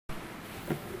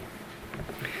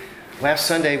Last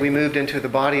Sunday we moved into the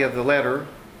body of the letter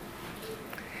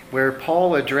where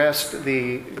Paul addressed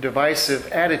the divisive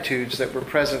attitudes that were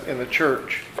present in the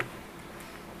church.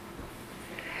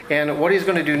 And what he's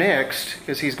going to do next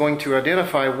is he's going to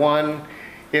identify one,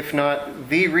 if not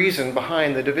the reason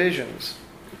behind the divisions.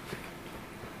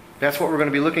 That's what we're going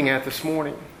to be looking at this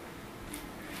morning.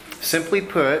 Simply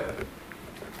put,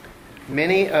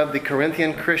 many of the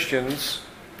Corinthian Christians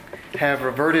have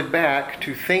reverted back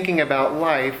to thinking about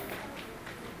life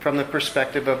from the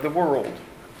perspective of the world.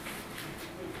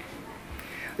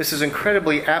 This is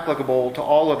incredibly applicable to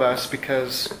all of us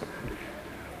because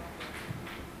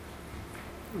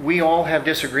we all have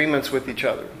disagreements with each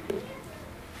other.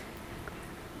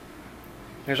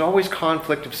 There's always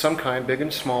conflict of some kind, big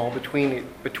and small,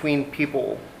 between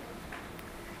people.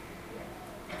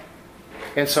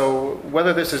 And so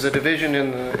whether this is a division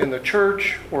in the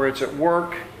church, or it's at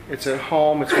work, it's at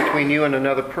home, it's between you and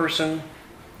another person,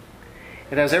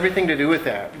 it has everything to do with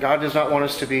that. God does not want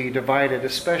us to be divided,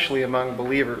 especially among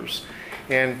believers.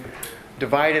 And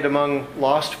divided among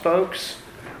lost folks,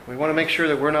 we want to make sure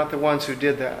that we're not the ones who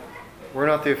did that. We're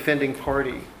not the offending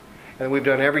party. And we've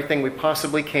done everything we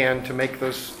possibly can to make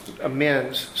those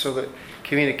amends so that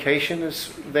communication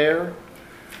is there.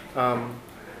 We're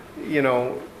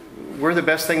the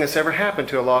best thing that's ever happened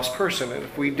to a lost person. And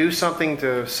if we do something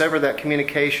to sever that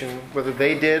communication, whether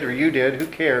they did or you did, who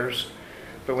cares?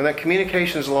 But when that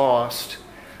communication is lost,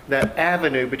 that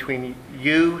avenue between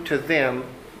you to them,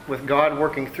 with God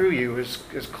working through you,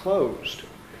 is closed.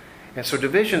 And so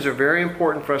divisions are very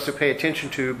important for us to pay attention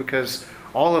to because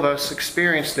all of us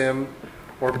experience them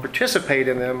or participate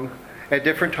in them at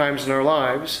different times in our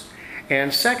lives.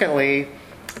 And secondly,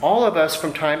 all of us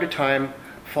from time to time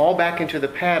fall back into the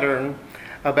pattern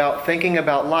about thinking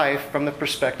about life from the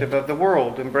perspective of the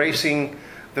world, embracing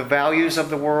the values of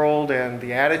the world and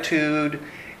the attitude,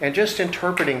 and just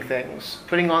interpreting things,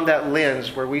 putting on that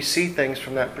lens where we see things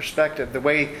from that perspective, the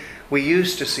way we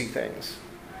used to see things.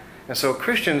 And so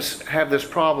Christians have this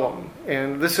problem,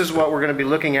 and this is what we're going to be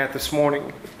looking at this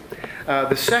morning.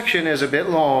 The section is a bit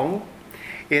long.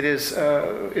 It is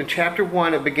in chapter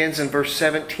 1, it begins in verse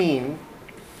 17,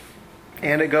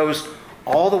 and it goes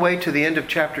all the way to the end of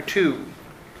chapter 2.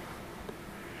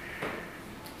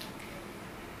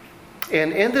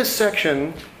 And in this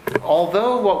section,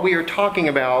 although what we are talking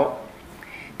about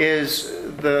is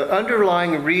the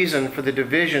underlying reason for the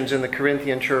divisions in the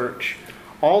Corinthian church,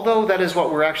 although that is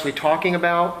what we're actually talking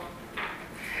about,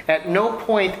 at no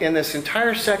point in this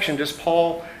entire section does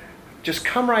Paul just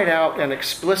come right out and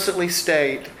explicitly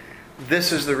state,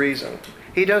 this is the reason.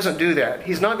 He doesn't do that.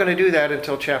 He's not going to do that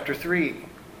until chapter 3.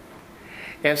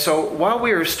 And so while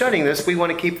we are studying this, we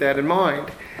want to keep that in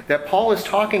mind, that Paul is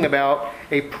talking about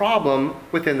a problem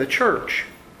within the church.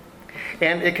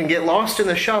 And it can get lost in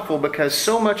the shuffle because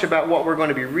so much about what we're going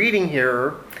to be reading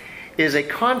here is a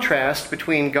contrast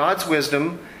between God's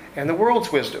wisdom and the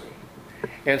world's wisdom.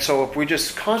 And so if we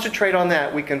just concentrate on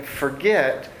that, we can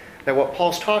forget that what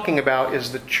Paul's talking about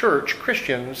is the church,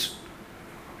 Christians,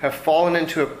 have fallen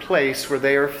into a place where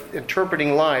they are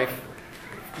interpreting life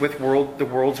with the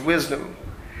world's wisdom.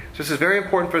 So this is very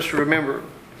important for us to remember.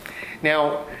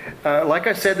 Now, like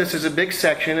I said, this is a big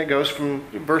section. It goes from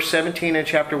verse 17 in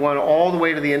chapter 1 all the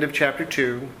way to the end of chapter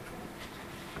 2.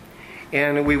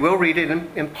 And we will read it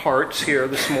in parts here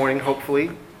this morning,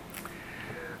 hopefully.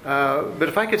 But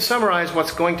if I could summarize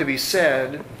what's going to be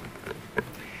said,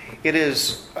 it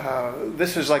is,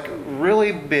 this is like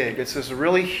really big. It's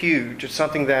really huge. It's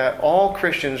something that all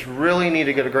Christians really need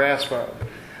to get a grasp of.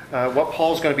 What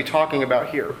Paul's going to be talking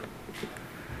about here.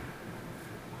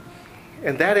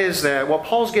 And that is that what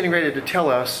Paul's getting ready to tell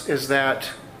us is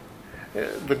that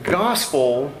the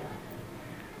gospel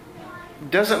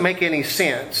doesn't make any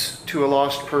sense to a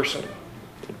lost person.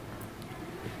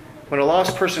 When a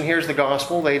lost person hears the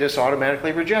gospel, they just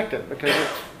automatically reject it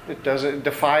because it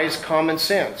defies common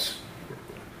sense.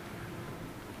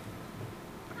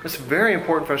 It's very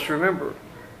important for us to remember.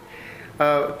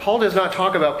 Paul does not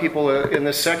talk about people in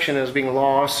this section as being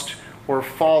lost or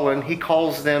fallen. He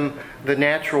calls them the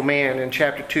natural man. In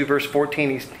chapter 2, verse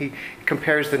 14, he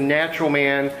compares the natural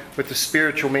man with the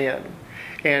spiritual man.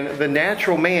 And the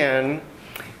natural man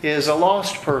is a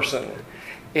lost person.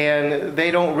 And they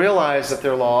don't realize that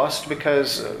they're lost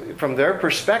because from their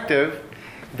perspective,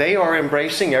 they are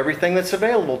embracing everything that's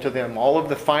available to them. All of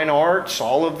the fine arts,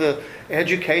 all of the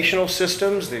educational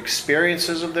systems, the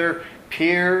experiences of their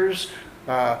peers.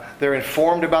 They're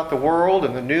informed about the world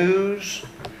and the news.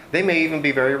 They may even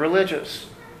be very religious.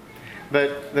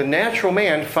 But the natural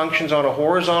man functions on a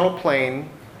horizontal plane,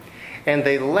 and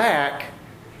they lack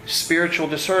spiritual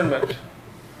discernment.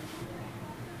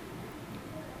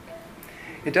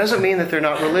 It doesn't mean that they're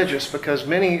not religious, because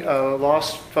many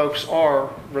lost folks are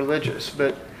religious.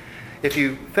 But if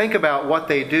you think about what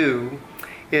they do,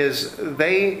 is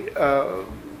they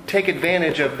take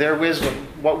advantage of their wisdom,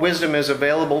 what wisdom is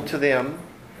available to them,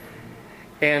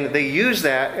 and they use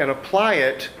that and apply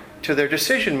it to their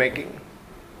decision making.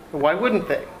 Why wouldn't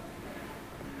they?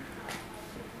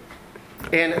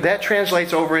 And that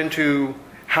translates over into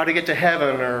how to get to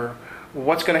heaven, or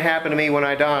what's going to happen to me when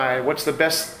I die, what's the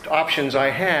best options I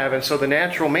have. And so the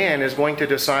natural man is going to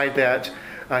decide that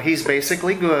he's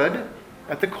basically good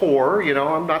at the core.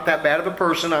 I'm not that bad of a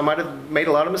person. I might have made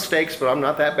a lot of mistakes, but I'm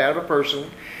not that bad of a person.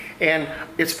 And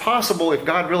it's possible, if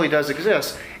God really does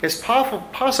exist, it's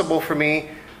possible for me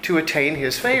to attain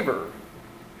His favor.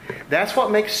 That's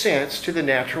what makes sense to the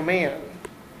natural man.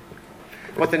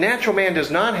 What the natural man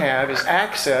does not have is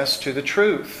access to the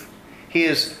truth. He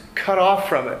is cut off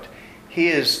from it. He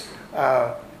is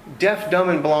deaf, dumb,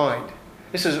 and blind.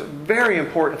 This is very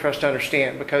important for us to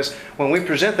understand, because when we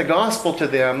present the gospel to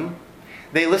them,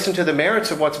 they listen to the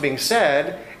merits of what's being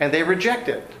said and they reject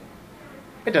it.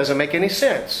 It doesn't make any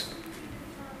sense.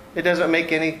 It doesn't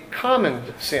make any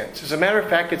common sense. As a matter of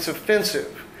fact, it's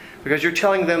offensive, because you're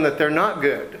telling them that they're not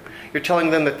good. You're telling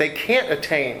them that they can't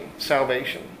attain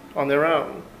salvation on their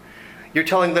own. You're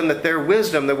telling them that their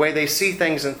wisdom, the way they see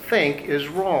things and think, is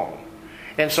wrong.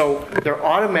 And so they're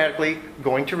automatically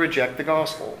going to reject the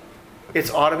gospel.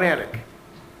 It's automatic.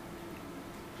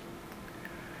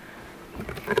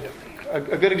 A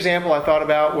good example I thought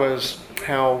about was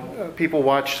how people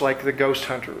watch like the ghost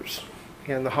hunters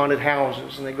in the haunted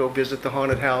houses, and they go visit the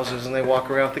haunted houses and they walk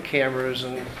around with the cameras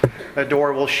and a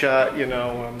door will shut,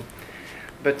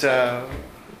 But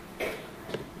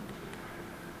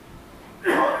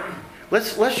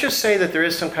let's just say that there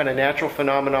is some kind of natural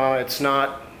phenomenon. It's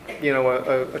not,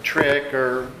 a trick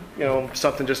or,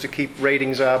 something just to keep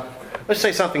ratings up. Let's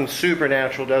say something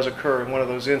supernatural does occur in one of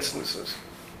those instances.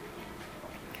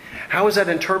 How is that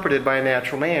interpreted by a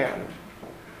natural man?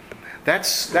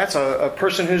 That's a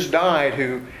person who's died,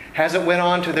 who hasn't went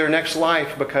on to their next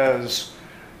life because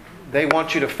they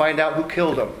want you to find out who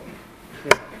killed them.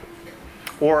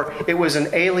 Or it was an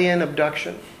alien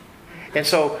abduction. And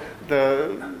so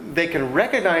they can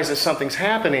recognize that something's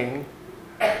happening,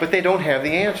 but they don't have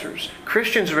the answers.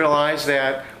 Christians realize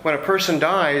that when a person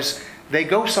dies, they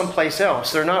go someplace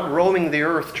else. They're not roaming the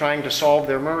earth trying to solve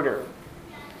their murder.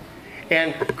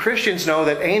 And Christians know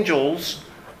that angels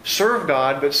serve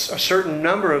God, but a certain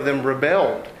number of them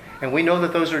rebelled. And we know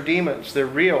that those are demons. They're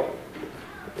real.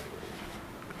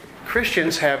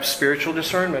 Christians have spiritual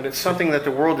discernment. It's something that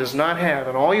the world does not have.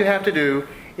 And all you have to do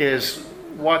is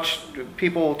watch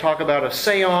people talk about a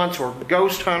seance or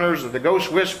ghost hunters or the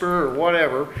ghost whisperer or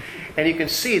whatever, and you can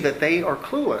see that they are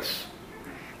clueless.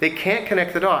 They can't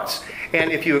connect the dots.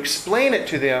 And if you explain it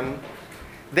to them,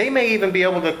 they may even be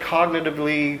able to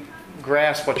cognitively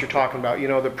grasp what you're talking about.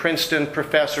 The Princeton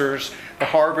professors, the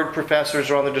Harvard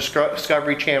professors are on the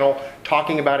Discovery Channel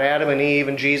talking about Adam and Eve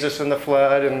and Jesus and the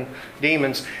flood and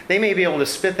demons. They may be able to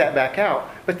spit that back out,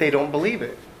 but they don't believe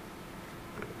it.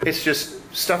 It's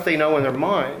just stuff they know in their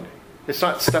mind. It's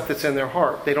not stuff that's in their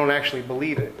heart. They don't actually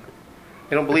believe it.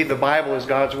 They don't believe the Bible is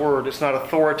God's Word. It's not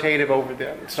authoritative over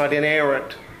them. It's not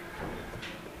inerrant.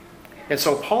 And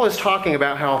so Paul is talking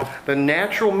about how the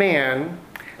natural man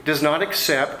does not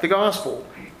accept the gospel.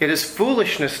 It is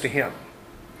foolishness to him.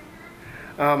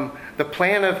 The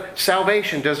plan of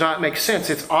salvation does not make sense.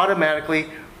 It's automatically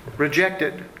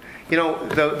rejected.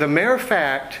 The mere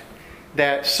fact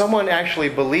that someone actually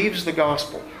believes the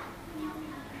gospel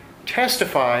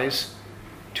testifies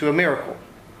to a miracle.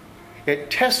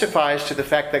 It testifies to the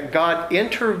fact that God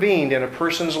intervened in a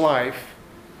person's life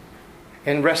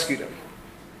and rescued him.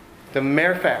 The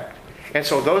mere fact. And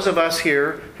so those of us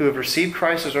here who have received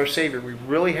Christ as our Savior, we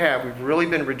really have. We've really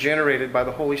been regenerated by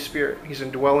the Holy Spirit. He's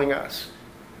indwelling us.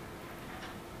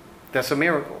 That's a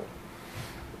miracle.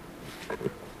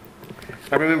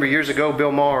 I remember years ago,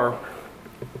 Bill Maher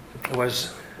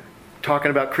was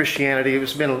talking about Christianity.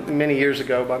 It's been many years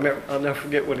ago, but I'll never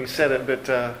forget when he said it.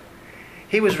 But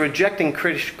he was rejecting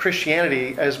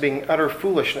Christianity as being utter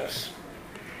foolishness.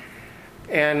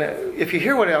 And if you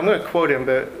hear what I'm going to quote him,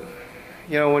 but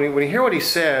when you hear what he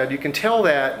said, you can tell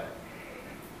that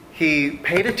he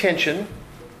paid attention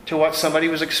to what somebody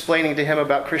was explaining to him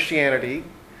about Christianity,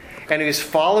 and he was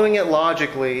following it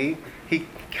logically. He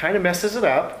kind of messes it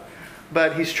up,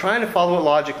 but he's trying to follow it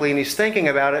logically, and he's thinking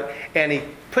about it, and he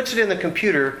puts it in the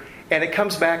computer, and it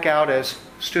comes back out as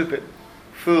stupid,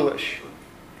 foolish.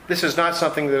 This is not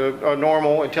something that a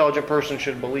normal, intelligent person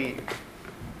should believe.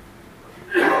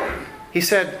 He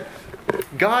said,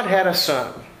 God had a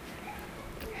son.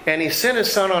 And he sent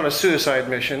his son on a suicide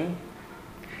mission.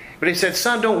 But he said,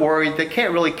 son, don't worry. They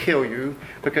can't really kill you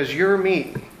because you're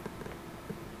me.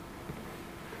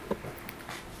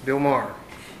 Bill Maher.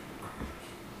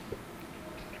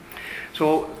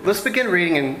 So let's begin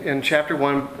reading in chapter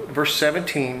 1, verse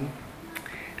 17.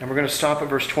 And we're going to stop at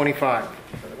verse 25.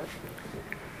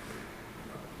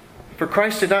 For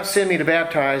Christ did not send me to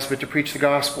baptize, but to preach the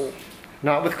gospel,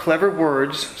 not with clever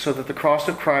words, so that the cross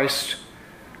of Christ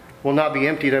will not be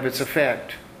emptied of its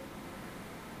effect.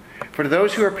 For to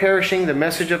those who are perishing, the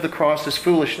message of the cross is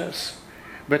foolishness.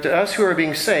 But to us who are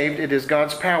being saved, it is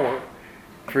God's power.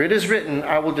 For it is written,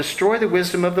 I will destroy the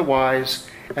wisdom of the wise,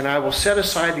 and I will set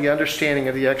aside the understanding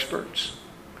of the experts.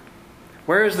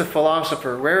 Where is the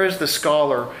philosopher? Where is the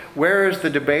scholar? Where is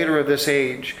the debater of this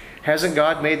age? Hasn't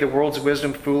God made the world's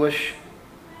wisdom foolish?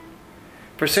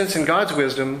 For since in God's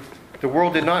wisdom, the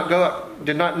world did not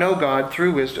know God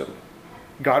through wisdom,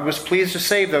 God was pleased to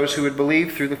save those who would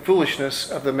believe through the foolishness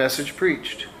of the message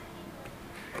preached.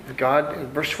 God,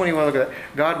 in verse 21, look at that.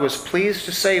 God was pleased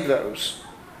to save those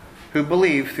who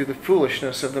believe through the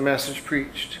foolishness of the message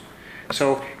preached.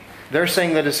 So they're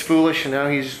saying that it's foolish, and now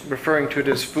he's referring to it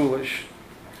as foolish.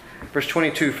 Verse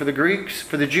 22, for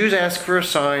the Jews ask for a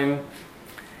sign,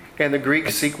 and the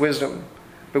Greeks seek wisdom.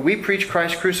 But we preach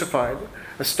Christ crucified,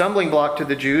 a stumbling block to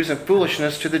the Jews and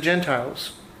foolishness to the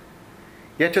Gentiles.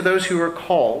 Yet to those who are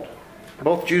called,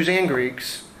 both Jews and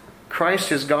Greeks,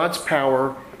 Christ is God's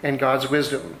power and God's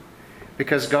wisdom.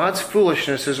 Because God's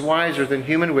foolishness is wiser than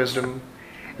human wisdom,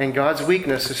 and God's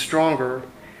weakness is stronger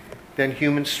than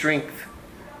human strength.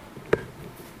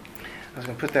 I was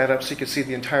going to put that up so you can see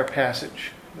the entire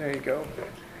passage. There you go.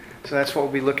 So that's what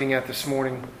we'll be looking at this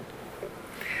morning.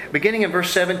 Beginning in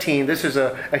verse 17, this is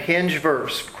a hinge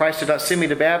verse. Christ did not send me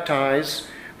to baptize,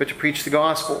 but to preach the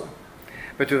gospel,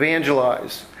 but to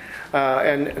evangelize,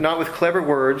 and not with clever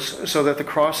words, so that the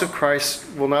cross of Christ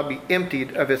will not be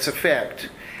emptied of its effect.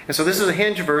 And so this is a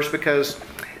hinge verse because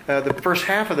the first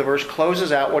half of the verse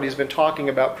closes out what he's been talking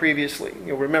about previously.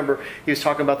 You'll remember he was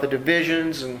talking about the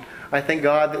divisions, and I thank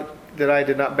God that I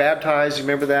did not baptize. You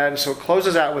remember that? And so it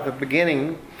closes out with the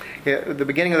beginning. The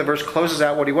beginning of the verse closes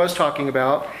out what he was talking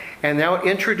about, and now it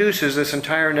introduces this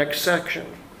entire next section.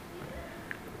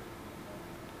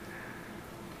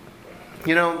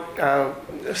 You know,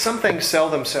 some things sell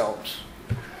themselves.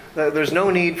 There's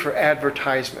no need for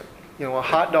advertisement. You know, a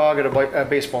hot dog at a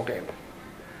baseball game.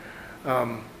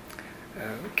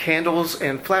 Candles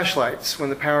and flashlights when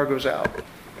the power goes out.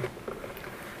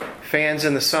 Fans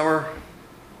in the summer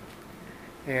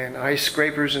and ice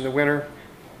scrapers in the winter.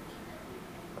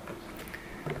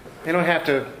 They don't have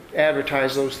to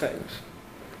advertise those things.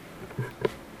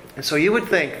 And so you would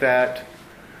think that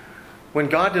when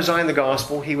God designed the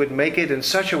gospel, He would make it in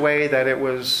such a way that it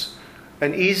was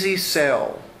an easy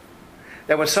sell.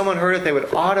 That when someone heard it, they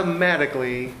would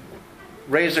automatically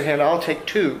raise their hand, I'll take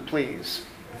 2, please.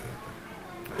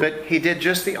 But He did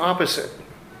just the opposite.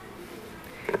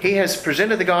 He has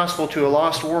presented the gospel to a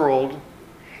lost world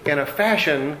in a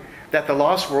fashion that the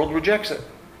lost world rejects it.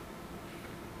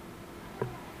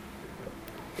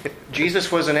 If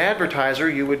Jesus was an advertiser,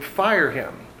 you would fire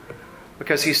him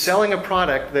because he's selling a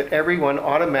product that everyone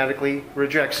automatically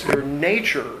rejects. Your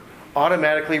nature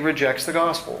automatically rejects the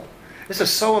gospel. This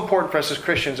is so important for us as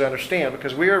Christians to understand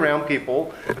because we are around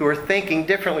people who are thinking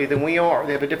differently than we are.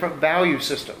 They have a different value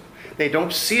system. They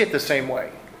don't see it the same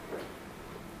way.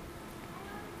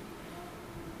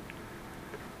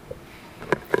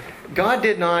 God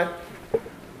did not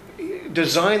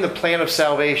design the plan of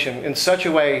salvation in such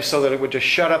a way so that it would just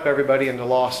shut up everybody into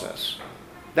lostness.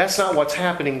 That's not what's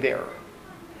happening there.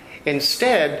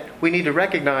 Instead, we need to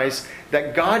recognize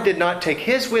that God did not take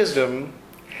His wisdom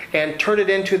and turn it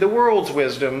into the world's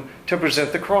wisdom to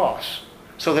present the cross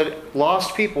so that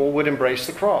lost people would embrace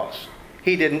the cross.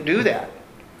 He didn't do that.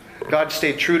 God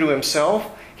stayed true to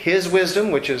Himself. His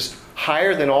wisdom, which is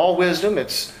higher than all wisdom,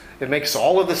 it makes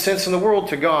all of the sense in the world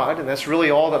to God, and that's really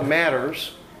all that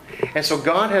matters. And so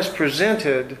God has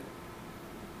presented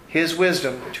His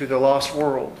wisdom to the lost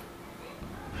world.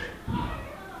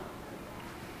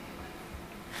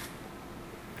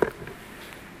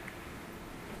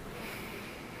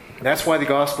 That's why the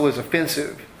gospel is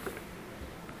offensive.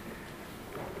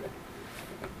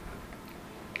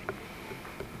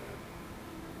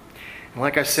 And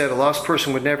like I said, a lost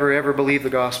person would never ever believe the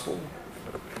gospel.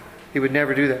 He would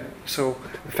never do that. So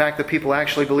the fact that people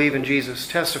actually believe in Jesus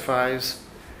testifies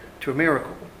to a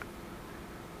miracle.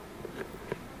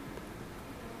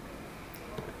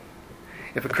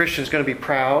 If a Christian is going to be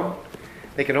proud,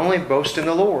 they can only boast in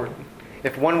the Lord.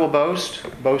 If one will boast,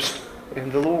 boast in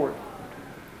the Lord.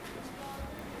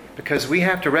 because we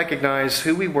have to recognize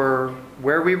who we were,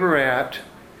 where we were at,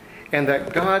 and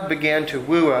that God began to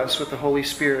woo us with the Holy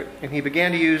Spirit. And He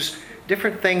began to use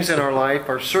different things in our life,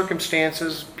 our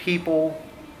circumstances, people,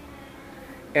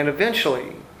 and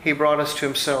eventually He brought us to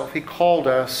Himself. He called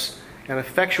us an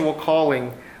effectual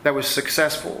calling that was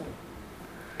successful.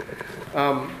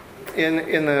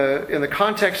 In the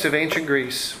context of ancient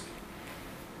Greece,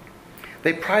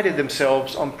 they prided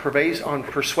themselves on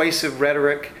persuasive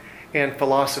rhetoric and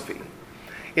philosophy.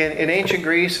 In ancient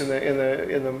Greece, in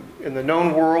the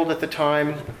known world at the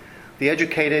time, the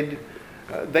educated,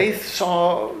 they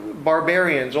saw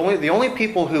barbarians. The only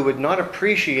people who would not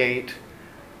appreciate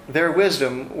their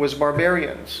wisdom was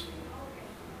barbarians.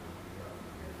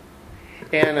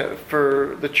 And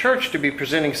for the church to be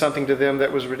presenting something to them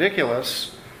that was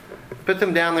ridiculous, put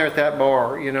them down there at that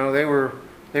bar.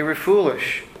 They were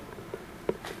foolish.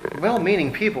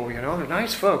 Well-meaning people, they're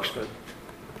nice folks, but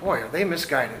boy, are they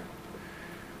misguided.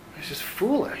 It's just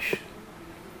foolish.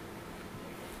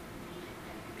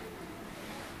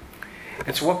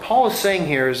 And so what Paul is saying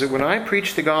here is that when I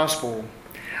preach the gospel,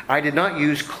 I did not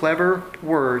use clever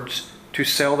words to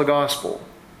sell the gospel.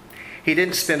 He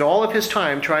didn't spend all of his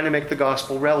time trying to make the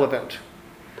gospel relevant.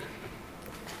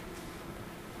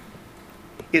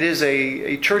 It is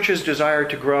a church's desire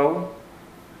to grow.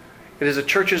 It is a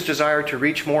church's desire to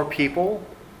reach more people.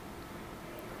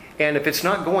 And if it's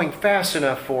not going fast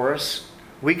enough for us,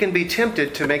 we can be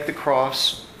tempted to make the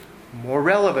cross more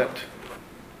relevant.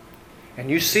 And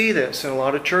you see this in a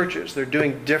lot of churches. They're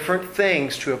doing different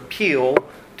things to appeal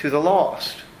to the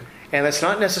lost. And that's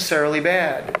not necessarily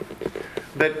bad.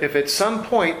 But if at some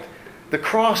point the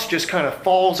cross just kind of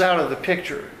falls out of the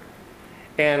picture,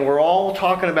 and we're all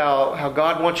talking about how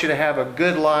God wants you to have a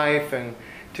good life and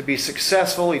to be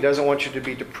successful, He doesn't want you to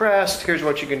be depressed, here's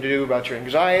what you can do about your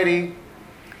anxiety,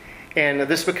 and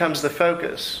this becomes the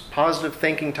focus, positive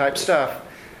thinking type stuff,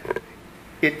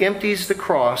 it empties the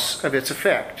cross of its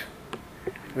effect.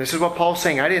 And this is what Paul's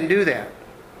saying. I didn't do that.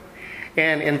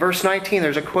 And in verse 19,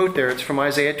 there's a quote there. It's from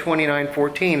Isaiah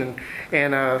 29:14.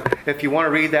 And if you want to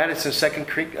read that, it's in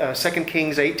 2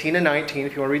 Kings 18 and 19,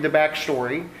 if you want to read the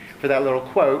backstory for that little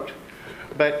quote.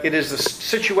 But it is the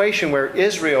situation where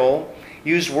Israel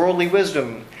used worldly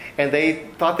wisdom. And they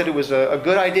thought that it was a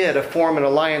good idea to form an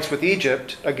alliance with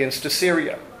Egypt against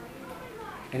Assyria.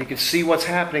 And you can see what's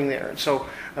happening there. And so,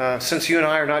 since you and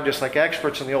I are not just like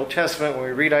experts in the Old Testament, when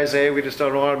we read Isaiah, we just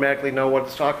don't automatically know what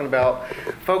it's talking about.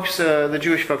 The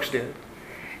Jewish folks did.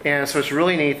 And so it's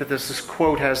really neat that this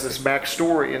quote has this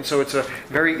backstory. And so it's a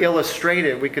very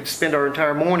illustrative. We could spend our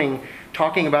entire morning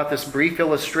talking about this brief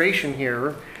illustration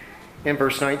here in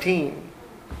verse 19.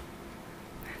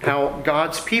 How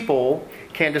God's people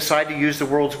can decide to use the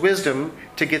world's wisdom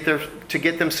to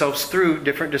get themselves through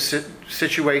different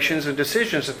situations and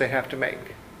decisions that they have to make.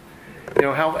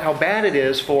 How bad it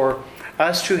is for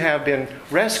us to have been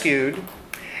rescued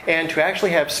and to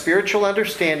actually have spiritual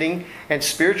understanding and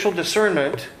spiritual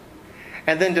discernment,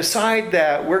 and then decide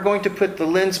that we're going to put the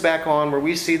lens back on where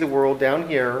we see the world down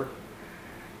here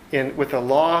with a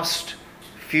lost,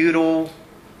 futile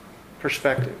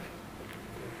perspective.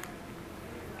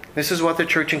 This is what the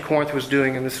church in Corinth was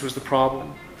doing, and this was the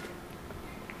problem.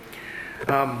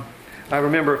 I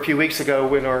remember a few weeks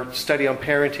ago in our study on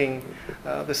parenting,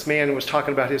 this man was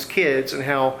talking about his kids and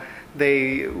how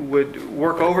they would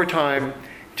work overtime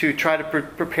to try to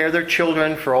prepare their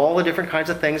children for all the different kinds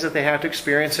of things that they have to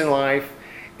experience in life,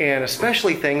 and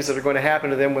especially things that are going to happen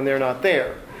to them when they're not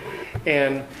there.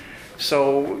 And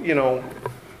so,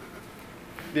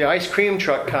 the ice cream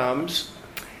truck comes,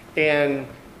 and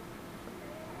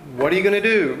what are you going to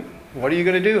do? What are you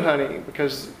going to do, honey?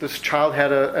 Because this child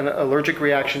had an allergic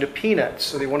reaction to peanuts.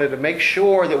 So they wanted to make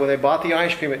sure that when they bought the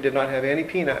ice cream, it did not have any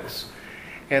peanuts.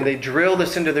 And they drilled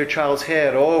this into their child's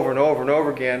head over and over and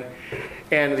over again.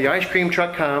 And the ice cream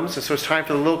truck comes, and so it's time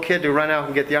for the little kid to run out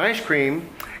and get the ice cream.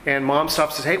 And mom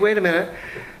stops and says, hey, wait a minute.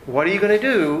 What are you going to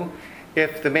do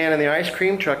if the man in the ice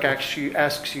cream truck actually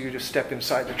asks you to step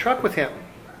inside the truck with him?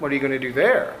 What are you going to do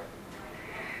there?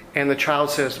 And the child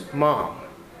says, Mom,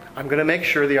 I'm going to make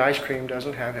sure the ice cream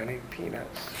doesn't have any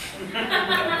peanuts.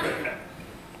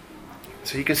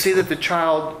 So you can see that the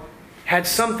child had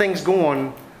some things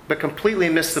going, but completely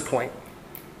missed the point.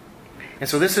 And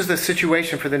so this is the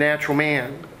situation for the natural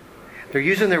man. They're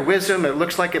using their wisdom. It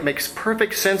looks like it makes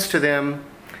perfect sense to them,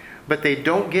 but they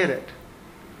don't get it.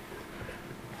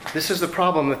 This is the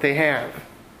problem that they have.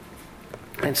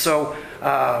 And so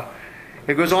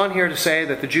it goes on here to say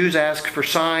that the Jews ask for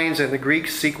signs and the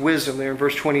Greeks seek wisdom, there in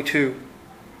verse 22.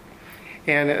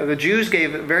 And the Jews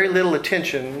gave very little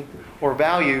attention or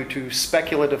value to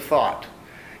speculative thought.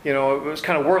 it was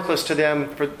kind of worthless to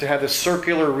them to have this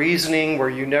circular reasoning where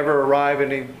you never arrive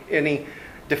at any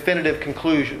definitive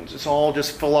conclusions. It's all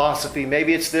just philosophy.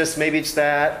 Maybe it's this, maybe it's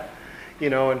that,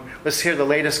 and let's hear the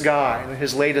latest guy and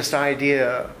his latest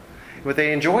idea. But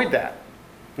they enjoyed that.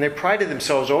 And they prided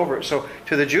themselves over it. So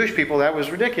to the Jewish people, that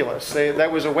was ridiculous.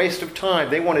 That was a waste of time.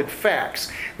 They wanted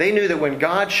facts. They knew that when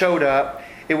God showed up,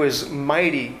 it was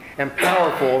mighty and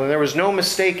powerful, and there was no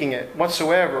mistaking it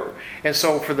whatsoever. And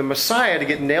so for the Messiah to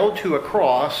get nailed to a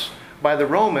cross by the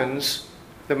Romans,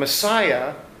 the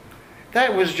Messiah,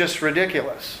 that was just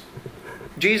ridiculous.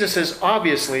 Jesus is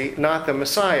obviously not the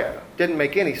Messiah. Didn't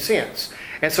make any sense.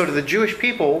 And so to the Jewish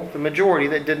people, the majority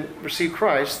that didn't receive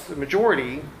Christ, the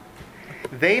majority,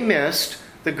 they missed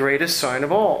the greatest sign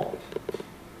of all.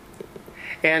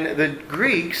 And the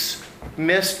Greeks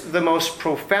missed the most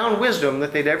profound wisdom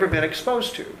that they'd ever been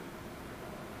exposed to.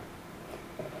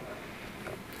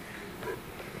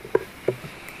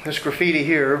 This graffiti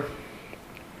here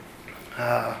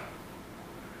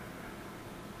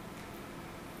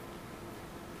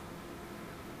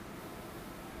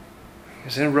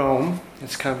is in Rome.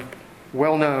 It's kind of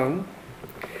well known.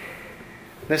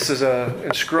 This is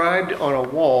inscribed on a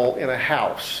wall in a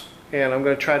house. And I'm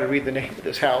going to try to read the name of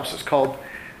this house. It's called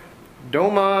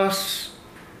Domus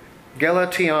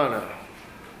Gelatiana.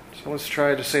 So let's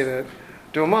try to say that.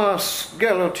 Domus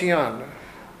Gelatiana.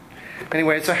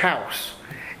 Anyway, it's a house.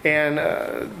 And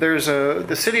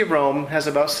the city of Rome has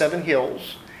about 7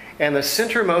 hills. And the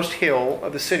centermost hill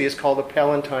of the city is called the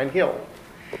Palatine Hill.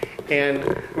 And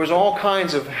there was all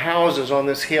kinds of houses on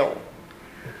this hill.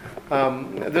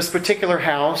 This particular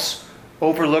house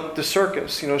overlooked the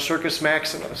circus, Circus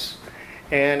Maximus.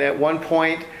 And at one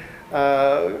point,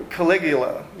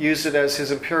 Caligula used it as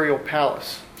his imperial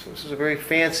palace. So this is a very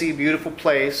fancy, beautiful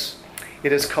place.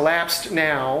 It has collapsed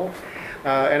now,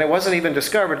 and it wasn't even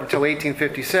discovered until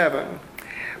 1857.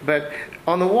 But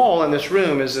on the wall in this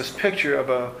room is this picture of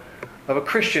a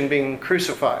Christian being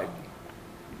crucified.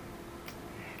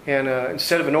 And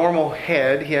instead of a normal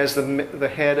head, he has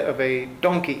the head of a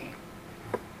donkey.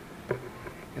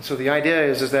 And so the idea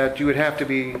is that you would have to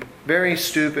be very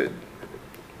stupid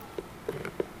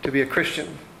to be a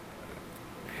Christian.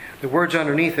 The words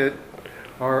underneath it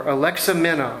are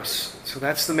Alexamenos. So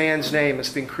that's the man's name that's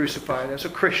being crucified as a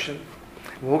Christian.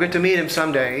 We'll get to meet him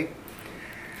someday.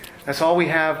 That's all we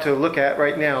have to look at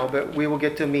right now, but we will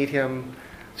get to meet him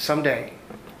someday.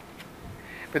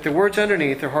 But the words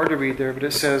underneath are hard to read there, but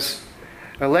it says,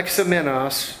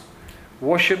 Alexamenos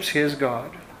worships his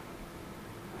God.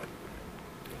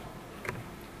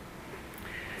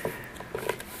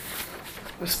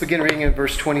 Let's begin reading in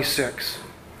verse 26.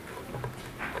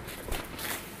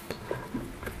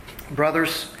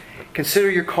 Brothers, consider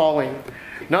your calling.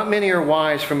 Not many are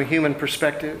wise from a human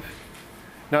perspective.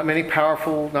 Not many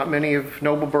powerful, not many of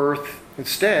noble birth.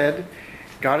 Instead,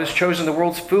 God has chosen the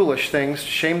world's foolish things to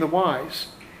shame the wise.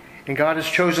 And God has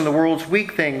chosen the world's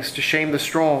weak things to shame the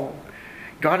strong.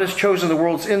 God has chosen the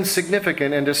world's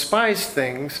insignificant and despised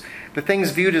things, the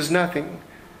things viewed as nothing,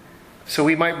 so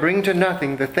we might bring to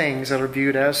nothing the things that are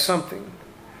viewed as something,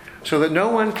 so that no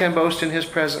one can boast in his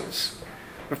presence.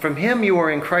 But from him you are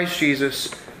in Christ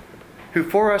Jesus, who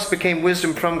for us became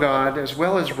wisdom from God, as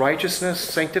well as righteousness,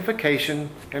 sanctification,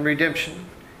 and redemption,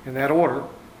 in that order.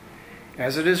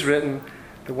 As it is written,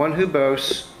 the one who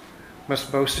boasts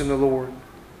must boast in the Lord.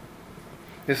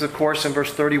 This, of course, in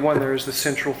verse 31, there is the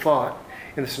central thought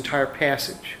in this entire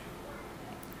passage.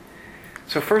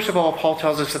 So first of all, Paul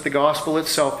tells us that the gospel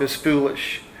itself is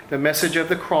foolish. The message of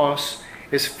the cross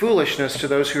is foolishness to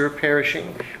those who are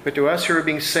perishing. But to us who are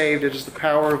being saved, it is the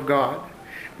power of God.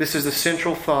 This is the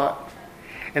central thought.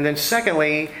 And then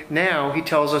secondly, now he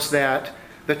tells us that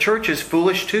the church is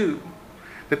foolish too.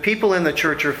 The people in the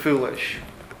church are foolish.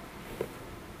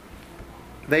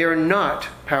 They are not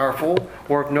powerful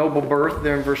or of noble birth,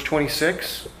 there in verse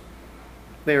 26.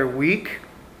 They are weak,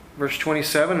 verse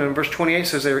 27. And verse 28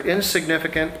 says they are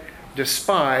insignificant,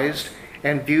 despised,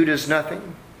 and viewed as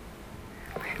nothing.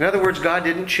 In other words, God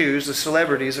didn't choose the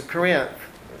celebrities of Corinth.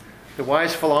 The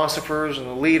wise philosophers and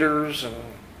the leaders and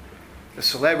the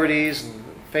celebrities and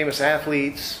famous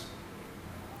athletes.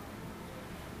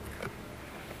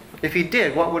 If he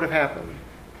did, what would have happened?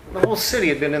 The whole city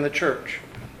had been in the church,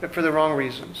 but for the wrong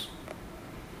reasons.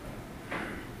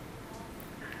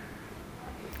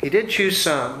 He did choose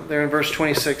some. There in verse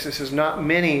 26, it says, not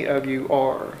many of you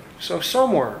are. So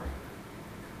some were.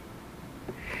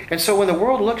 And so when the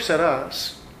world looks at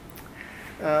us,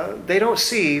 they don't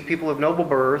see people of noble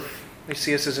birth. They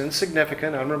see us as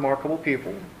insignificant, unremarkable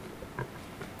people.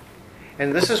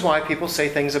 And this is why people say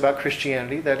things about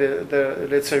Christianity, that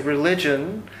it's a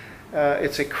religion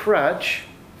it's a crutch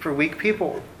for weak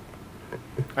people.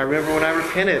 I remember when I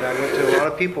repented, I went to a lot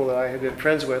of people that I had been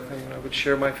friends with, and I would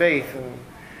share my faith and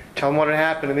tell them what had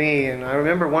happened to me. And I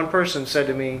remember one person said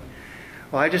to me,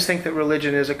 well, I just think that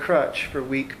religion is a crutch for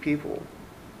weak people.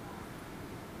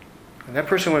 And that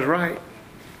person was right,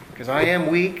 because I am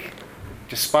weak,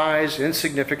 despised,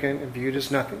 insignificant, and viewed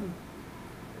as nothing.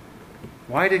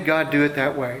 Why did God do it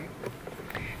that way?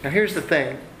 Now here's the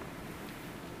thing.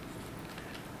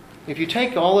 If you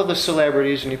take all of the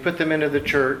celebrities and you put them into the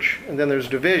church, and then there's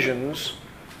divisions,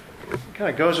 it kind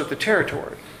of goes with the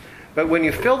territory. But when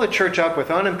you fill the church up with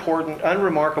unimportant,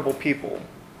 unremarkable people,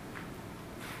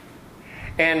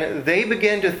 and they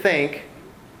begin to think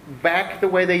back the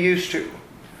way they used to,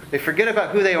 they forget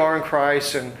about who they are in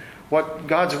Christ and what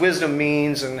God's wisdom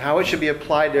means and how it should be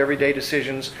applied to everyday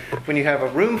decisions. When you have a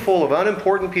room full of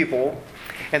unimportant people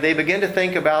and they begin to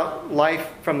think about life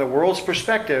from the world's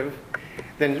perspective,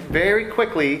 then very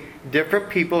quickly different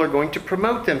people are going to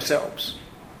promote themselves.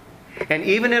 And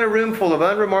even in a room full of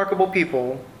unremarkable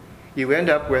people, you end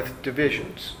up with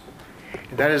divisions.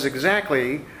 And that is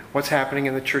exactly what's happening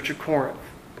in the Church of Corinth.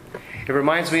 It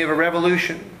reminds me of a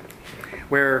revolution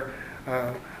where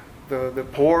the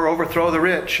poor overthrow the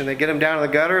rich, and they get them down in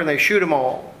the gutter and they shoot them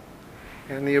all.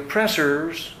 And the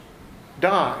oppressors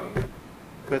die,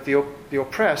 but the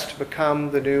oppressed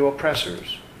become the new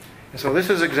oppressors. And so this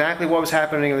is exactly what was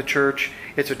happening in the church.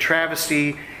 It's a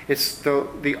travesty. It's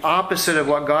the opposite of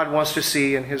what God wants to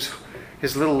see in His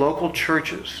little local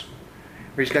churches,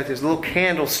 where He's got this little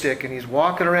candlestick and He's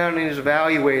walking around and He's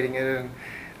evaluating it.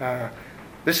 And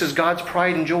this is God's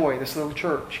pride and joy, this little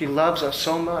church. He loves us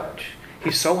so much.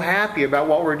 He's so happy about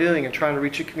what we're doing and trying to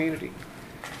reach a community.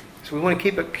 So we want to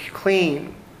keep it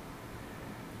clean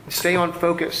and stay on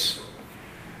focus.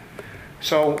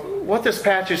 So what this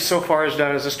passage so far has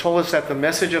done is it's told us that the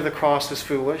message of the cross is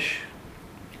foolish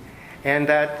and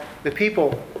that the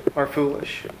people are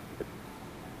foolish.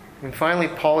 And finally,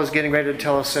 Paul is getting ready to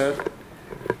tell us that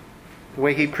the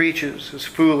way he preaches is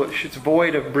foolish. It's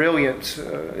void of brilliance.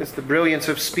 It's the brilliance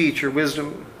of speech or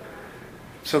wisdom.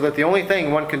 So that the only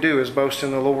thing one can do is boast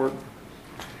in the Lord.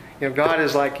 You know, God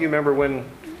is like, you remember when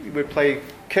you would play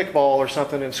kickball or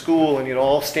something in school and you'd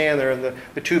all stand there and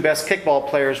the two best kickball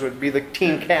players would be the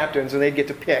team captains and they'd get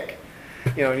to pick.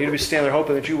 You know, and you'd be standing there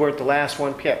hoping that you weren't the last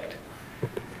one picked.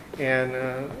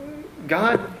 And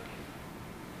God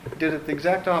did it the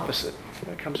exact opposite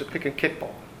when it comes to picking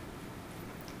kickball.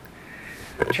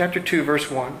 Chapter 2, verse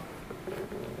 1.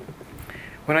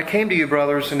 When I came to you,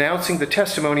 brothers, announcing the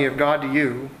testimony of God to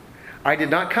you, I did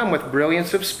not come with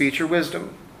brilliance of speech or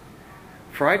wisdom.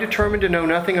 For I determined to know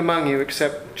nothing among you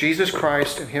except Jesus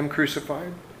Christ and Him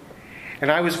crucified.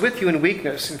 And I was with you in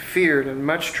weakness and fear and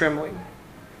much trembling.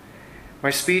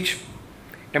 My speech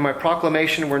and my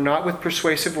proclamation were not with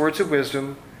persuasive words of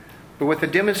wisdom, but with a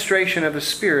demonstration of the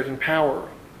Spirit and power,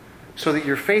 so that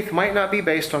your faith might not be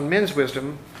based on men's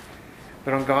wisdom,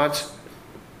 but on God's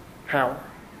power.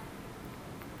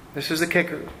 This is the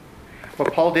kicker.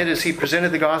 What Paul did is he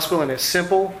presented the gospel in a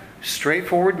simple,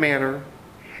 straightforward manner,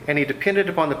 and he depended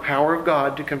upon the power of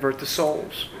God to convert the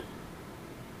souls.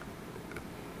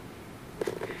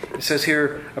 It says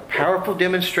here, a powerful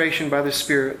demonstration by the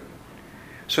Spirit,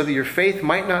 so that your faith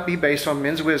might not be based on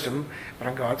men's wisdom, but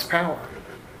on God's power.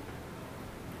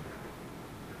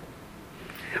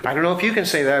 I don't know if you can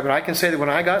say that, but I can say that when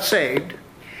I got saved,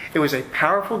 it was a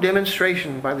powerful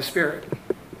demonstration by the Spirit.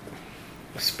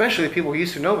 Especially the people who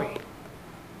used to know me.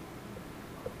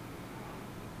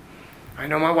 I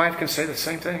know my wife can say the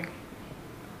same thing.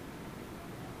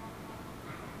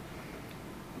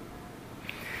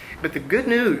 But the good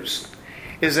news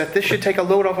is that this should take a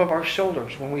load off of our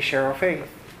shoulders when we share our faith.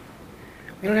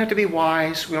 We don't have to be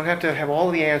wise. We don't have to have all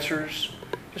the answers.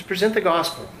 Just present the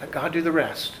gospel. Let God do the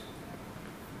rest.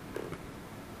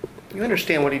 You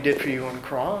understand what He did for you on the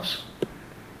cross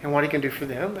and what He can do for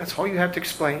them. That's all you have to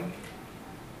explain.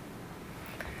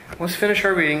 Let's finish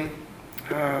our reading.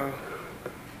 No,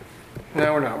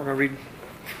 we're not. We're going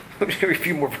to read a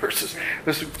few more verses.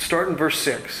 Let's start in verse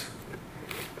 6.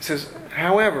 It says,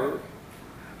 however,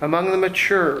 among the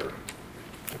mature,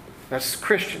 that's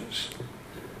Christians.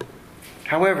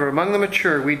 However, among the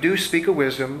mature, we do speak a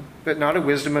wisdom, but not a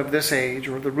wisdom of this age,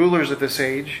 or the rulers of this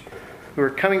age, who are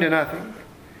coming to nothing.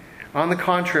 On the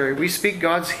contrary, we speak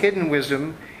God's hidden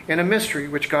wisdom in a mystery,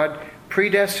 which God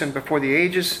predestined before the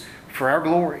ages for our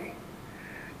glory.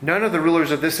 None of the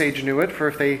rulers of this age knew it, for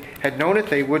if they had known it,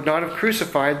 they would not have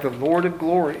crucified the Lord of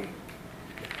glory.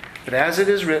 But as it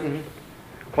is written,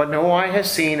 what no eye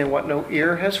has seen and what no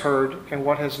ear has heard and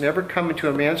what has never come into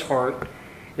a man's heart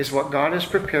is what God has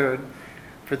prepared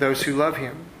for those who love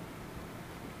Him.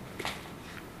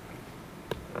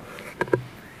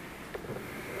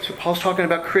 Paul's talking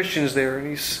about Christians there, and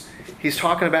he's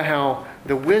talking about how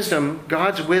the wisdom,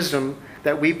 God's wisdom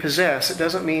that we possess, it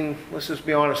doesn't mean, let's just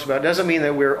be honest about it, doesn't mean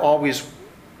that we're always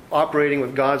operating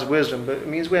with God's wisdom, but it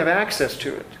means we have access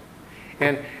to it.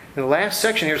 And the last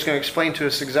section here is going to explain to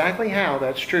us exactly how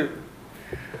that's true.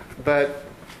 But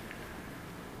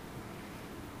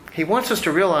he wants us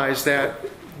to realize that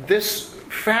this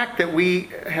fact that we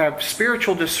have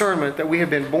spiritual discernment, that we have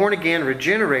been born again,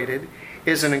 regenerated,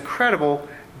 is an incredible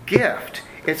gift.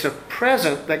 It's a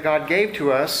present that God gave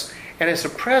to us, and it's a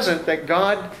present that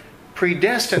God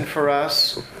predestined for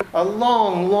us a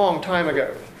long, long time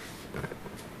ago.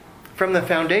 From the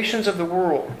foundations of the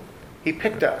world, He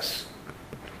picked us.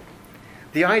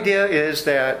 The idea is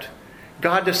that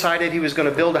God decided He was going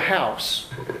to build a house,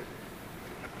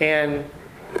 and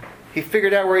He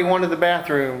figured out where He wanted the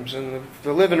bathrooms and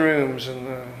the living rooms and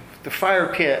the fire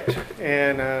pit,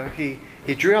 and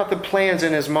He drew out the plans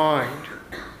in His mind.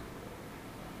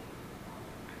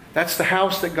 That's the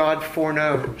house that God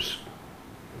foreknows.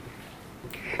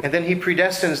 And then He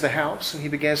predestines the house, and He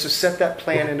begins to set that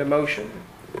plan into motion.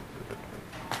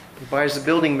 He buys the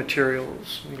building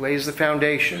materials, He lays the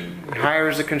foundation, He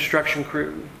hires the construction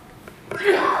crew.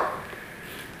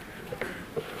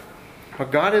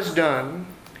 What God has done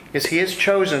is He has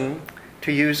chosen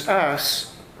to use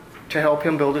us to help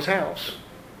Him build His house.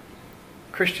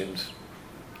 Christians.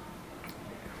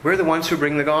 We're the ones who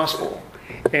bring the gospel.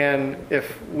 And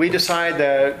if we decide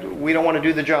that we don't want to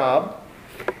do the job,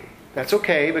 that's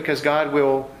okay, because God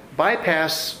will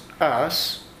bypass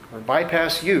us, or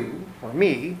bypass you, or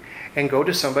me, and go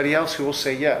to somebody else who will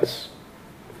say yes.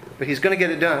 But He's going to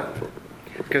get it done,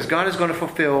 because God is going to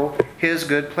fulfill His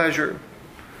good pleasure.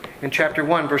 In chapter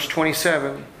 1, verse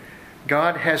 27,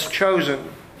 God has chosen,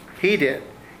 He did,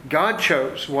 God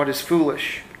chose what is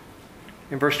foolish.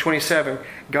 In verse 27,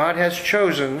 God has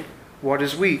chosen what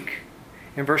is weak.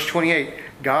 In verse 28,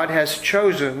 God has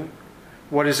chosen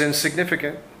what is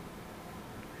insignificant.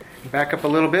 Back up a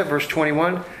little bit, verse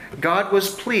 21, God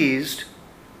was pleased,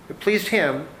 it pleased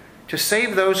Him to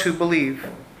save those who believe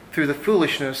through the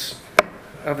foolishness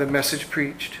of the message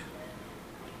preached.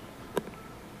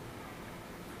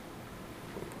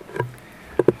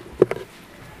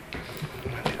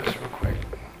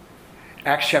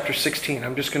 Acts chapter 16.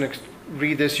 I'm just going to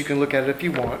read this. You can look at it if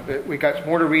you want, but we got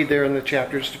more to read there in the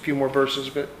chapter, just a few more verses.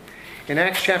 But in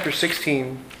Acts chapter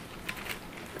 16,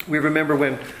 we remember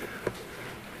when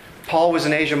Paul was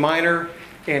in Asia Minor,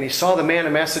 and he saw the man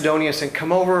of Macedonia saying,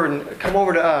 come over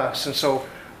to us. And so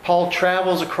Paul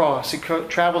travels across. He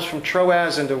travels from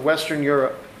Troas into Western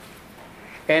Europe.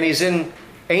 And he's in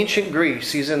ancient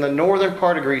Greece. He's in the northern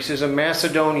part of Greece. He's in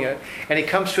Macedonia. And he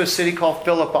comes to a city called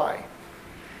Philippi.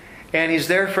 And he's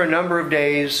there for a number of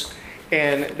days.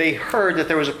 And they heard that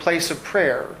there was a place of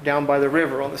prayer down by the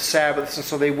river on the Sabbaths. And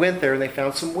so they went there and they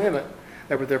found some women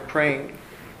that were there praying.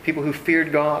 People who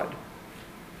feared God.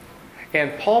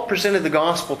 And Paul presented the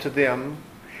gospel to them.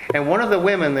 And one of the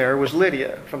women there was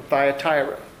Lydia from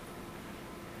Thyatira.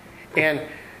 And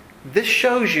this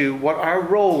shows you what our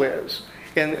role is.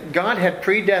 And God had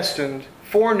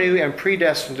foreknew and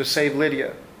predestined to save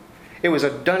Lydia. It was a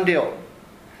done deal.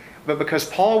 But because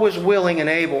Paul was willing and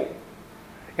able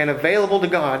and available to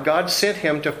God, God sent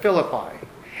him to Philippi.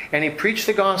 And he preached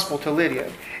the gospel to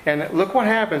Lydia. And look what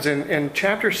happens in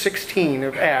chapter 16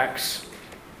 of Acts.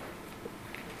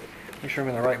 Make sure I'm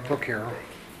in the right book here.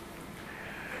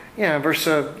 Yeah, verse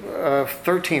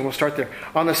 13, we'll start there.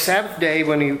 On the Sabbath day,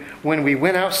 when we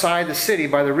went outside the city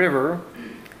by the river,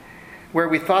 where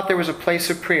we thought there was a place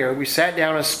of prayer, we sat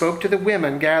down and spoke to the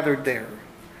women gathered there.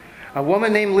 A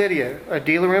woman named Lydia, a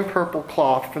dealer in purple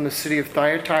cloth from the city of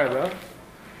Thyatira,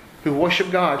 who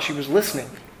worshiped God, she was listening.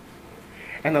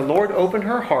 And the Lord opened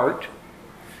her heart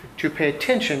to pay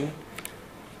attention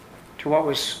to what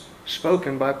was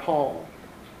spoken by Paul.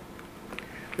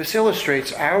 This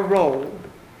illustrates our role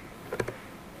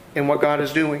in what God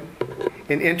is doing,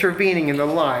 in intervening in the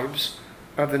lives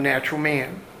of the natural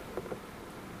man.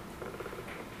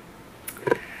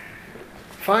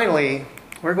 Finally,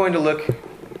 we're going to look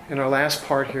in our last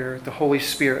part here at the Holy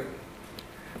Spirit,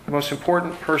 the most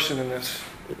important person in this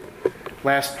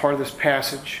last part of this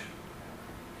passage.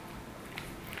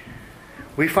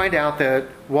 We find out that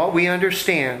what we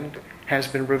understand has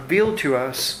been revealed to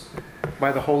us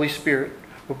by the Holy Spirit.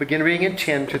 We'll begin reading in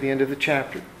 10 to the end of the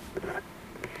chapter.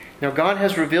 Now God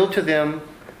has revealed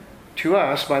to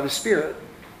us by the Spirit.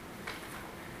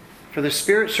 For the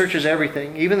Spirit searches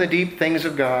everything, even the deep things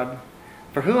of God.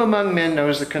 For who among men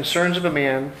knows the concerns of a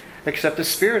man except the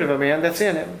spirit of a man that's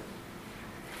in him?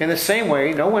 In the same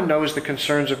way, no one knows the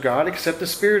concerns of God except the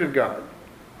Spirit of God.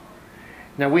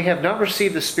 Now we have not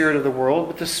received the spirit of the world,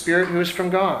 but the Spirit who is from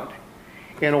God,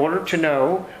 in order to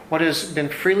know what has been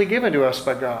freely given to us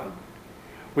by God.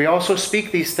 We also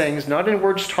speak these things not in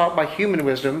words taught by human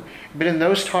wisdom, but in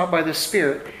those taught by the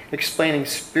Spirit, explaining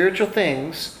spiritual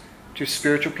things to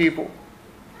spiritual people.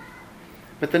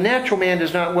 But the natural man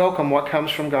does not welcome what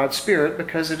comes from God's Spirit,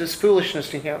 because it is foolishness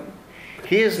to him.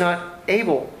 He is not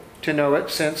able to know it,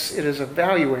 since it is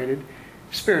evaluated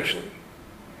spiritually.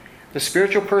 The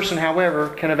spiritual person, however,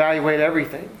 can evaluate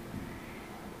everything.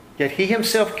 Yet he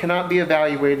himself cannot be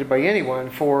evaluated by anyone,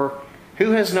 for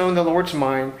who has known the Lord's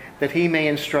mind that he may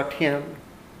instruct him?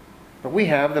 But we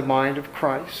have the mind of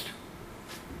Christ.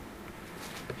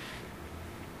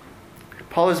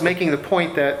 Paul is making the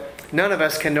point that none of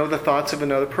us can know the thoughts of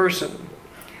another person.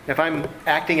 If I'm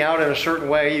acting out in a certain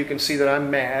way, you can see that I'm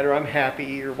mad or I'm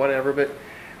happy or whatever, but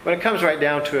when it comes right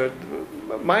down to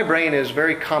it, my brain is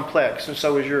very complex, and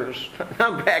so is yours. I'm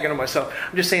not bragging on myself.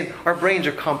 I'm just saying our brains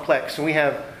are complex, and we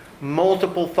have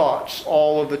multiple thoughts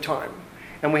all of the time.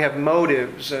 And we have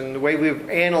motives and the way we're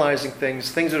analyzing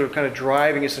things that are kind of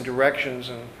driving us in directions,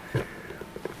 and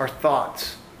our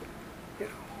thoughts.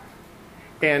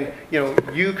 And,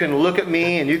 you can look at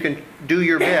me and you can do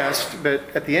your best, but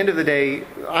at the end of the day,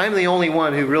 I'm the only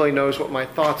one who really knows what my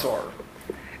thoughts are.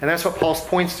 And that's what Paul's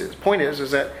point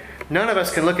is that none of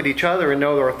us can look at each other and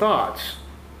know our thoughts.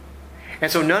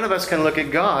 And so none of us can look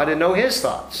at God and know His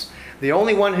thoughts. The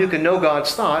only one who can know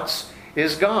God's thoughts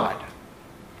is God.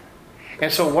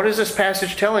 And so what is this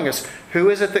passage telling us? Who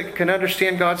is it that can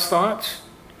understand God's thoughts?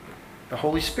 The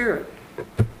Holy Spirit.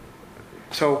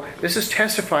 So this is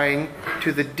testifying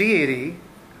to the deity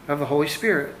of the Holy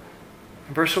Spirit.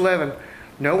 In verse 11,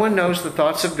 no one knows the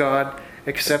thoughts of God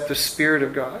except the Spirit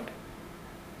of God.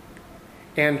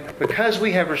 And because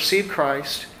we have received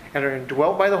Christ and are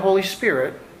indwelt by the Holy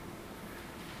Spirit,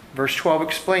 verse 12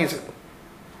 explains it.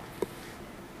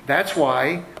 That's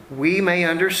why we may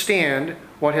understand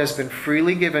what has been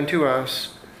freely given to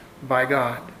us by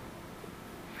God.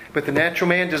 But the natural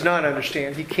man does not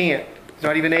understand. He can't. He's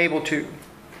not even able to.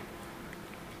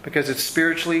 Because it's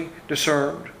spiritually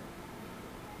discerned.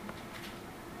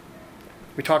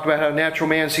 We talked about how a natural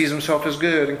man sees himself as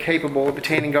good and capable of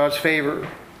attaining God's favor.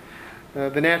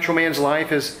 The natural man's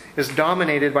life is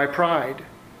dominated by pride.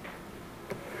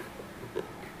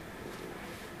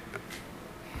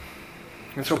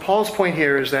 And so Paul's point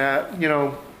here is that,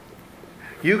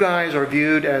 you guys are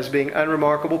viewed as being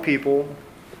unremarkable people,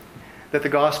 that the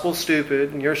gospel's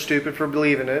stupid and you're stupid for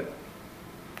believing it,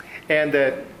 and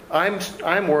that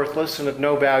I'm worthless and of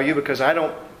no value because I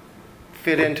don't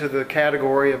fit into the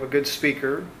category of a good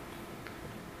speaker.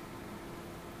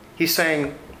 He's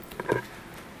saying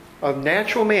a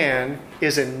natural man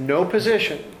is in no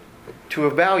position to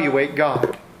evaluate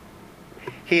God.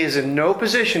 He is in no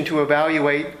position to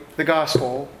evaluate the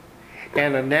gospel,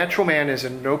 and a natural man is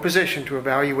in no position to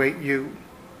evaluate you.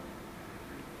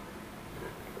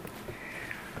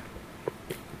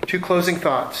 Two closing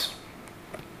thoughts.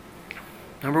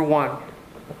 Number one,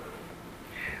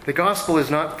 the gospel is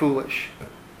not foolish.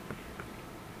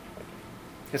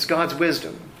 It's God's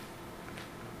wisdom.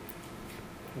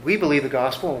 We believe the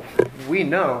gospel. We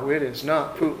know it is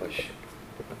not foolish.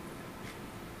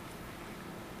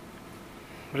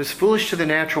 But it's foolish to the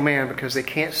natural man because they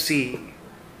can't see.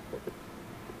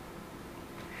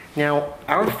 Now,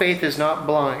 our faith is not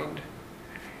blind.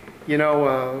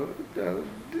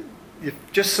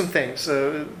 Just some things.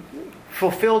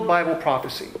 Fulfilled Bible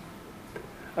prophecy.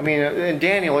 In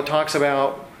Daniel it talks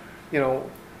about,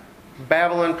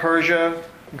 Babylon, Persia,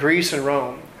 Greece, and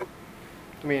Rome.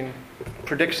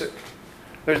 Predicts it.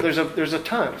 There's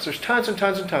tons and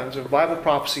tons and tons of Bible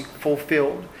prophecy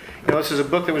fulfilled. This is a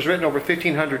book that was written over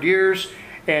 1,500 years,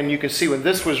 and you can see when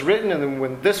this was written, and then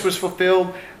when this was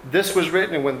fulfilled, this was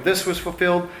written, and when this was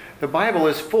fulfilled. The Bible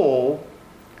is full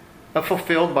of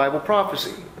fulfilled Bible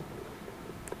prophecy.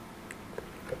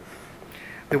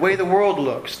 The way the world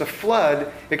looks, the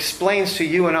flood explains to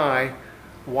you and I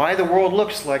why the world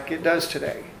looks like it does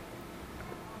today.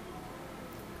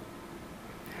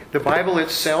 The Bible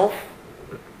itself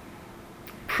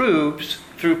proves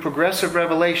through progressive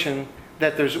revelation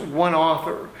that there's one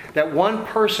author, that one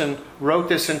person wrote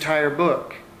this entire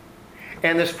book.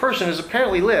 And this person has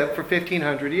apparently lived for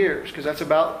 1,500 years, because that's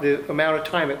about the amount of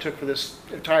time it took for this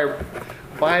entire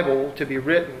Bible to be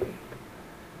written.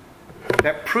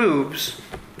 That proves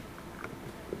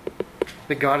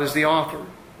that God is the author.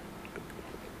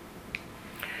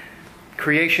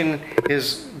 Creation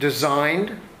is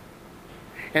designed.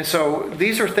 And so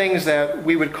these are things that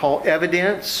we would call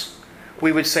evidence.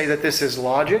 We would say that this is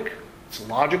logic. It's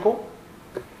logical.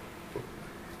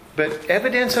 But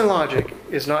evidence and logic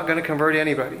is not going to convert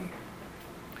anybody.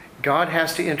 God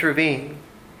has to intervene.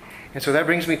 And so that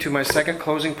brings me to my second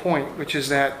closing point, which is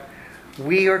that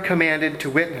we are commanded to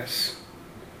witness.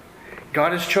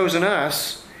 God has chosen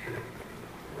us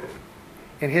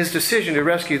in His decision to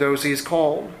rescue those He has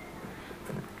called.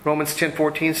 Romans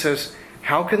 10:14 says,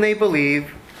 how can they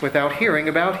believe without hearing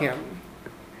about Him?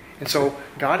 And so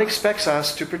God expects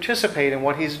us to participate in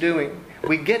what He's doing.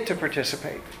 We get to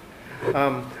participate.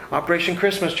 Operation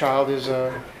Christmas Child is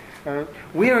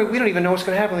we don't even know what's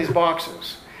going to happen in these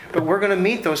boxes. But we're going to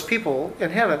meet those people in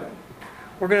heaven.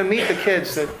 We're going to meet the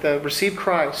kids that receive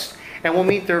Christ. And we'll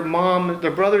meet their mom,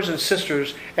 their brothers and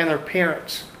sisters, and their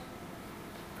parents.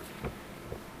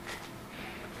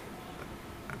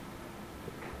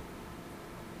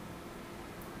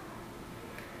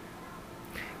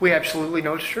 We absolutely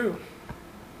know it's true.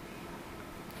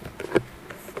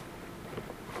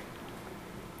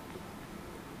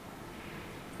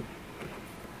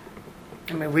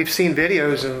 I mean, we've seen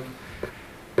videos of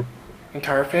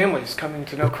entire families coming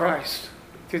to know Christ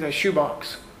through that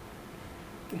shoebox.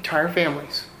 Entire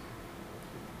families.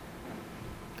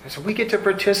 And so we get to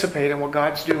participate in what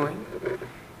God's doing.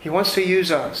 He wants to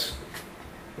use us.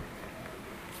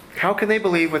 How can they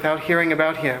believe without hearing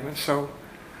about Him? And so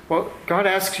what God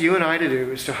asks you and I to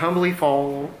do is to humbly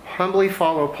follow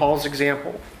Paul's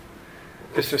example.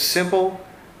 Just a simple,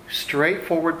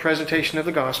 straightforward presentation of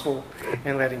the gospel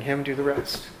and letting Him do the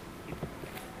rest.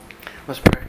 Let's pray.